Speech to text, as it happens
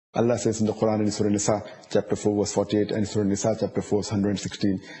Allah says in the Quran in Surah Nisa, chapter 4, verse 48, and Surah Nisa, chapter 4, verse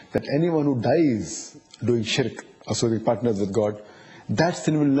 116, that anyone who dies doing shirk, associating partners with God, that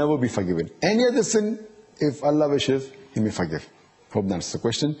sin will never be forgiven. Any other sin, if Allah wishes, He may forgive. Hope that's the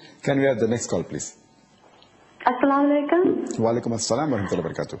question. Can we have the next call, please? Assalamu alaikum. Wa alaikum assalam wa rahmatullahi wa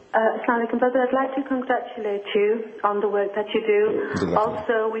barakatuh. Assalamu alaikum, brother. I'd like to congratulate you on the work that you do.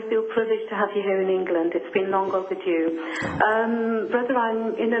 Also, we feel privileged to have you here in England. It's been long overdue. Brother,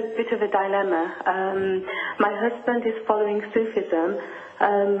 I'm in a bit of a dilemma. My husband is following Sufism,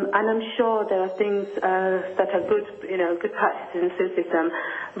 and I'm sure there are things that are good, good practices in Sufism.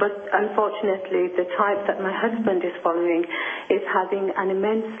 But unfortunately, the type that my husband is following is having an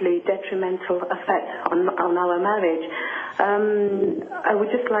immensely detrimental effect on our marriage. I would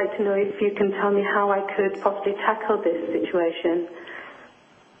just like to know if you can tell me how I could possibly tackle this situation.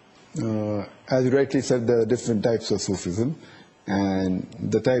 As you rightly said, there are different types of Sufism, and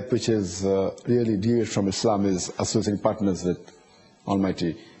the type which is really deviated from Islam is associating partners with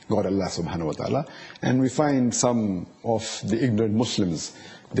Almighty God Allah subhanahu wa ta'ala. And we find some of the ignorant Muslims,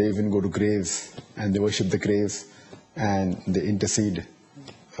 they even go to graves and they worship the graves and they intercede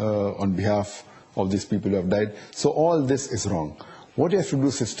on behalf of these people who have died. So all this is wrong. What you have to do,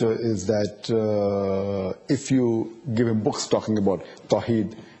 sister, is that if you give him books talking about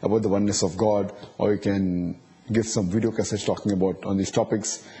Tawheed, about the oneness of God, or you can give some video cassettes talking about on these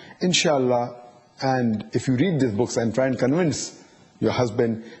topics, inshallah, and if you read these books and try and convince your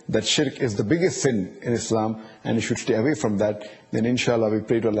husband that shirk is the biggest sin in Islam and you should stay away from that, then inshallah we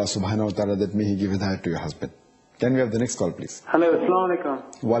pray to Allah subhanahu wa ta'ala that may He give hidayat to your husband. Can we have the next call, please? Hello, assalamu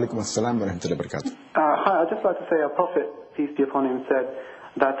alaikum. Wa alaikum assalam wa rahmatullahi wa barakatuh. Hi, I'd just like to say our Prophet, peace be upon him, said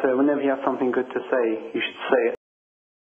that whenever you have something good to say, you should say it.